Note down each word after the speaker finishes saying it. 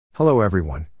Hello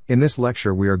everyone, in this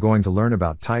lecture we are going to learn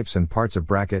about types and parts of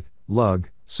bracket, lug,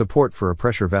 support for a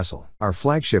pressure vessel. Our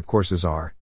flagship courses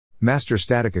are Master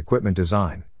Static Equipment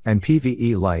Design, and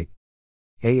PVElite,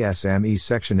 ASME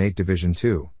SEC VIII Division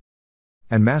 2,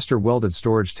 and Master Welded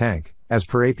Storage Tank, as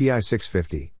per API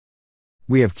 650.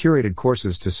 We have curated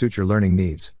courses to suit your learning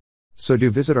needs. So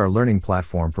do visit our learning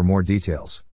platform for more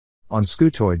details on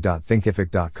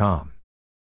scootoid.thinkific.com.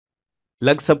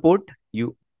 Lug support,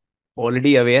 you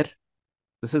already aware,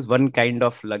 this is one kind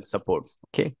of lug support,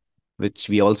 okay, which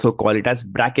we also call it as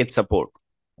bracket support,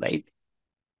 right?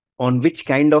 On which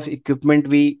kind of equipment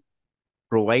we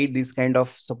provide this kind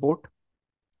of support?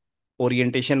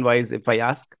 Orientation wise, if I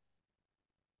ask,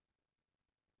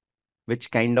 which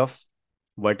kind of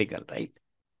vertical, right?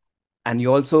 And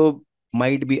you also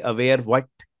might be aware what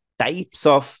types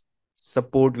of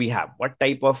support we have, what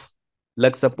type of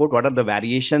lug support, what are the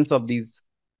variations of these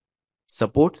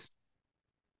supports,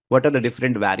 what are the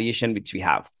different variation which we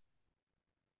have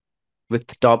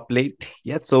with top plate.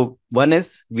 Yeah, so one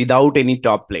is without any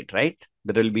top plate, right?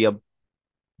 There will be a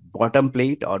bottom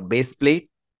plate or base plate.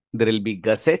 There will be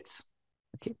gussets.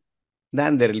 Okay.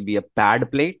 Then there will be a pad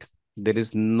plate. There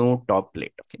is no top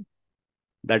plate. Okay.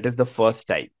 That is the first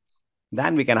type.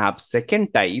 Then we can have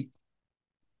second type,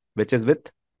 which is with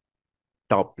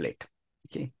top plate.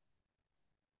 Okay.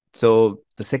 So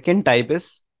the second type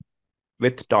is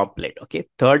with top plate. Okay.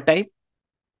 Third type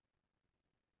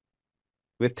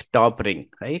with top ring,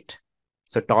 right?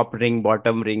 So top ring,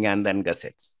 bottom ring, and then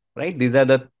gussets, right? These are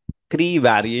the three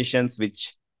variations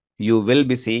which you will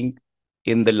be seeing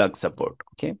in the lug support.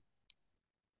 Okay.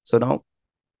 So now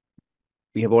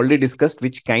we have already discussed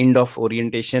which kind of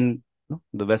orientation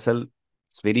the vessel.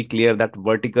 It's very clear that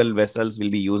vertical vessels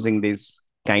will be using this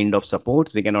kind of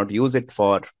supports. We cannot use it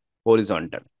for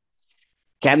horizontal.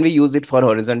 Can we use it for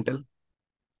horizontal?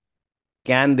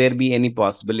 Can there be any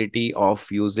possibility of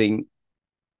using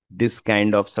this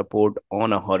kind of support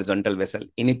on a horizontal vessel?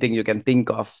 Anything you can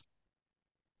think of?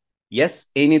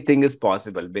 Yes, anything is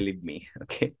possible, believe me.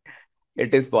 Okay,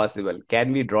 it is possible.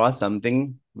 Can we draw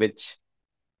something which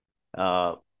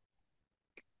can,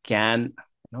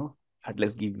 at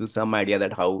least give you some idea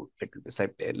that how it is?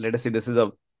 Let us say this is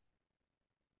a,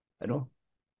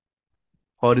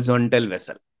 horizontal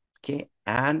vessel. Okay,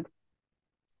 and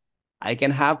I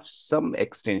can have some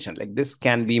extension, like this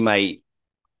can be my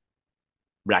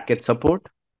bracket support,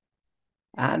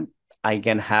 and I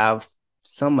can have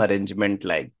some arrangement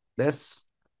like this,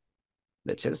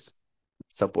 which is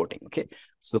supporting. Okay,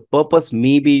 so the purpose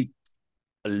may be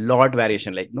a lot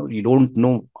variation, like you don't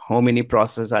know how many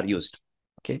processes are used.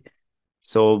 Okay,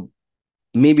 so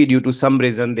maybe due to some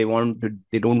reason they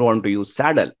don't want to use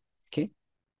saddle. Okay,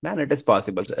 then it is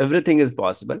possible. So everything is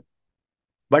possible,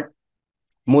 but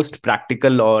most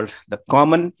practical or the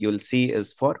common you'll see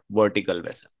is for vertical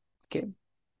vessel. Okay,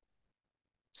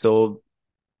 so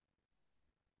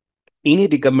any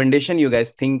recommendation you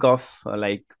guys think of,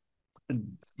 like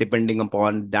depending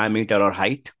upon diameter or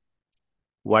height,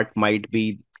 what might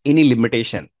be any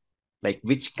limitation, like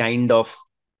which kind of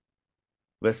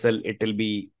vessel it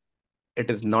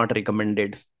is not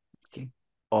recommended? Okay,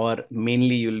 or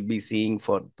mainly you'll be seeing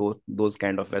for those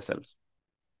kind of vessels.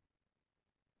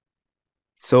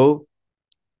 So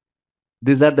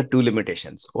these are the two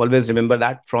limitations. Always remember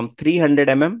that, from 300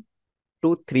 mm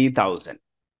to 3000.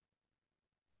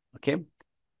 Okay,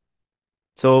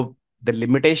 so the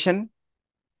limitation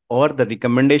or the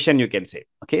recommendation, you can say,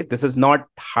 okay, this is not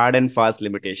hard and fast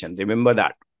limitation. Remember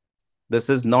that this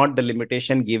is not the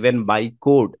limitation given by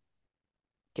code.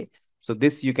 Okay, so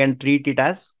this you can treat it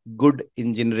as good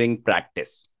engineering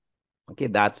practice. Okay,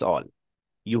 that's all.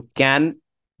 You can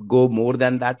go more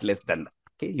than that, less than that.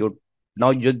 Okay, now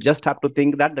you just have to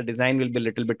think that the design will be a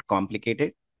little bit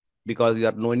complicated because you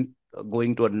are going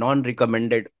to a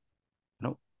non-recommended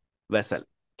vessel.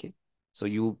 Okay, so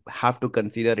you have to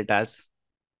consider it as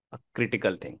a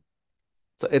critical thing.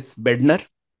 So it's Bednar.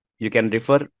 You can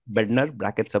refer Bednar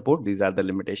bracket support. These are the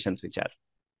limitations which are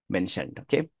mentioned.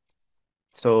 Okay,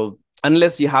 so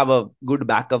unless you have a good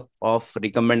backup of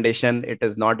recommendation, it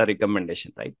is not a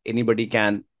recommendation, right? Anybody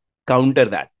can counter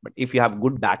that. But if you have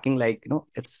good backing, like,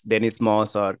 it's Dennis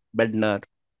Moss or Bednar,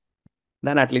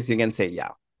 then at least you can say, yeah,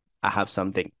 I have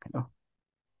something,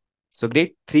 So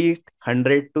great,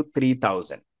 300 to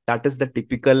 3000. That is the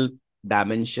typical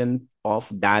dimension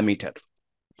of diameter,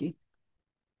 okay,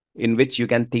 in which you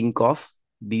can think of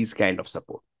these kind of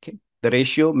support. Okay, the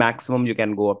ratio maximum you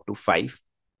can go up to 5.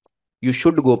 You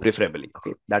should go preferably.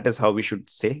 Okay, that is how we should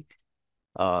say.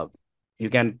 You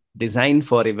can design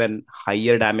for even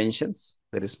higher dimensions.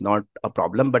 There is not a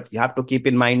problem, but you have to keep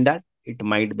in mind that it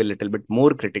might be a little bit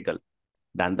more critical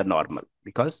than the normal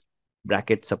because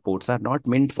bracket supports are not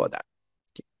meant for that.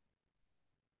 Okay.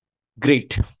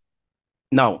 Great.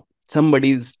 Now,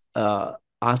 somebody's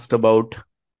asked about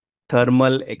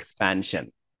thermal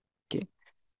expansion. Okay.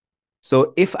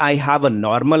 So if I have a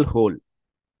normal hole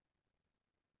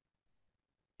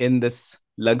in this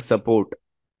lug support,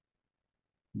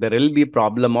 there will be a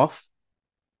problem of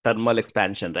thermal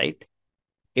expansion, right?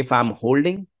 If I'm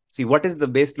holding, see, what is the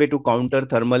best way to counter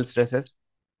thermal stresses?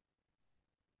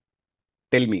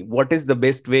 Tell me, what is the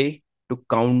best way to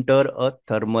counter a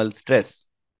thermal stress?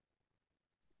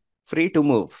 Free to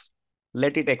move.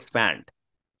 Let it expand.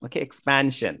 Okay,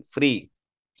 expansion, free.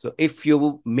 So if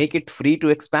you make it free to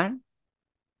expand,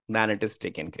 then it is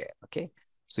taken care. Okay,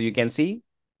 so you can see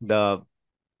the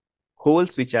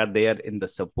holes which are there in the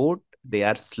support, they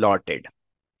are slotted.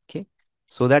 Okay,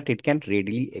 so that it can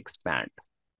readily expand.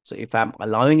 So if I'm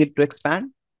allowing it to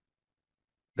expand,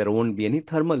 there won't be any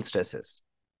thermal stresses.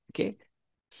 Okay.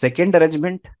 Second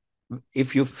arrangement,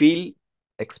 if you feel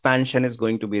expansion is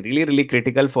going to be really, really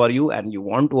critical for you and you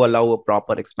want to allow a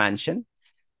proper expansion,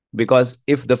 because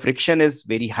if the friction is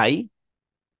very high,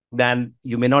 then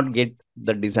you may not get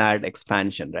the desired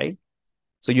expansion, right?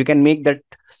 So you can make that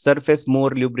surface more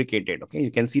lubricated. Okay.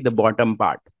 You can see the bottom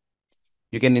part.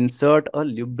 You can insert a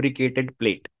lubricated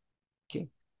plate. Okay.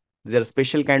 These are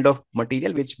special kind of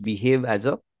material which behave as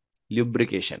a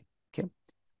lubrication. Okay.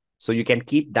 So you can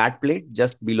keep that plate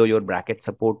just below your bracket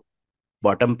support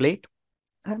bottom plate,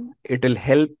 and it will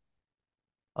help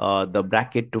the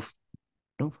bracket to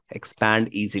expand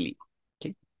easily.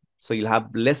 Okay. So you'll have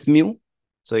less mu.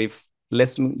 So if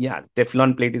less mu, yeah,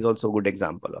 Teflon plate is also a good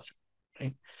example of it,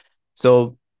 right?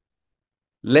 So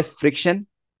less friction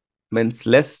means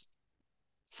less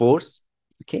force.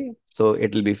 Okay. So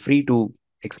it will be free to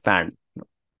expand.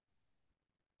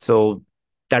 So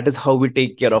that is how we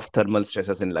take care of thermal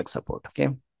stresses in lug support. Okay.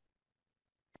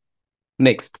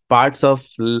 Next, parts of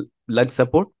lug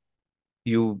support.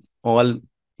 You all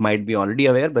might be already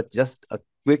aware, but just a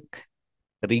quick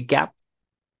recap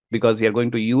because we are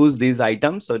going to use these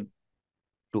items. So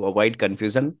to avoid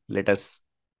confusion, let us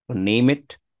name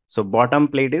it. So bottom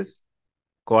plate is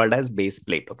called as base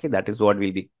plate. Okay, that is what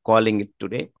we'll be calling it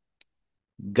today.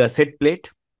 Gusset plate,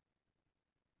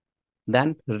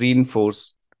 then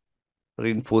reinforcement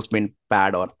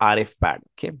pad or RF pad.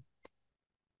 Okay.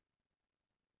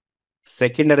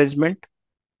 Second arrangement,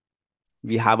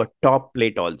 we have a top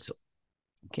plate also.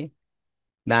 Okay.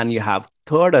 Then you have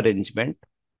third arrangement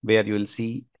where you will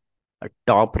see a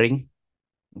top ring,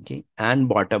 okay, and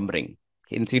bottom ring.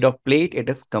 Okay. Instead of plate, it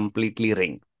is completely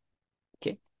ring.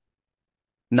 Okay.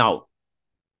 Now,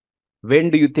 when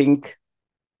do you think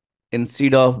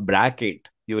instead of bracket,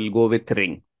 you will go with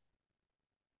ring?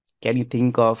 Can you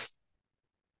think of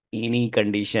any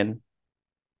condition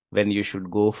when you should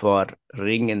go for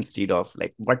ring instead of,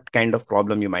 like, what kind of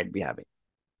problem you might be having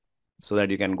so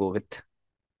that you can go with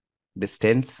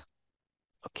distance?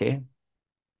 Okay.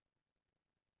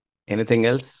 Anything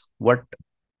else? What,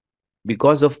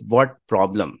 because of what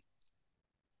problem?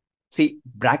 See,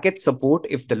 bracket support,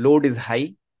 if the load is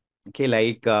high, okay,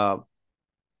 like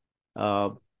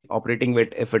operating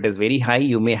with, if it is very high,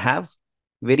 you may have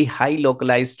very high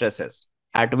localized stresses.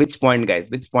 At which point, guys,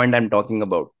 which point I'm talking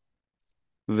about?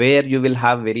 Where you will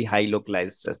have very high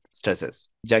localized stresses.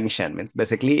 Junction means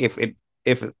basically if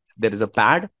there is a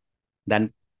pad,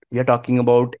 then we are talking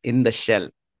about in the shell.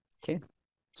 Okay.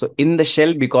 So in the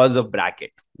shell, because of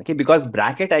bracket, okay, because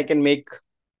bracket I can make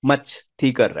much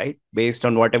thicker, right? Based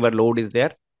on whatever load is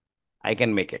there, I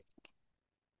can make it.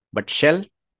 But shell,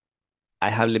 I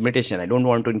have limitation. I don't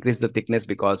want to increase the thickness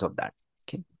because of that.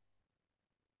 Okay.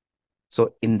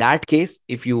 So in that case,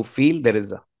 if you feel there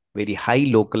is a very high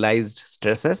localized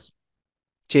stresses,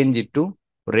 change it to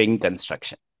ring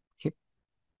construction. Okay.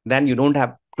 Then you don't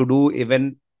have to do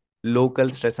even local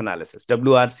stress analysis.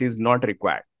 WRC is not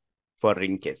required for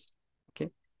ring case. Okay.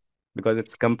 Because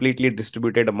it's completely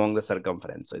distributed among the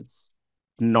circumference. So it's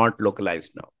not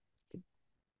localized now. Okay.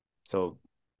 So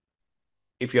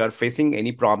if you are facing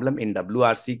any problem in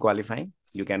WRC qualifying,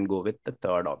 you can go with the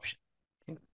third option.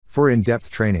 Okay. For in-depth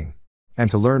training and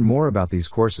to learn more about these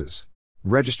courses,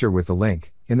 register with the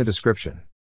link in the description.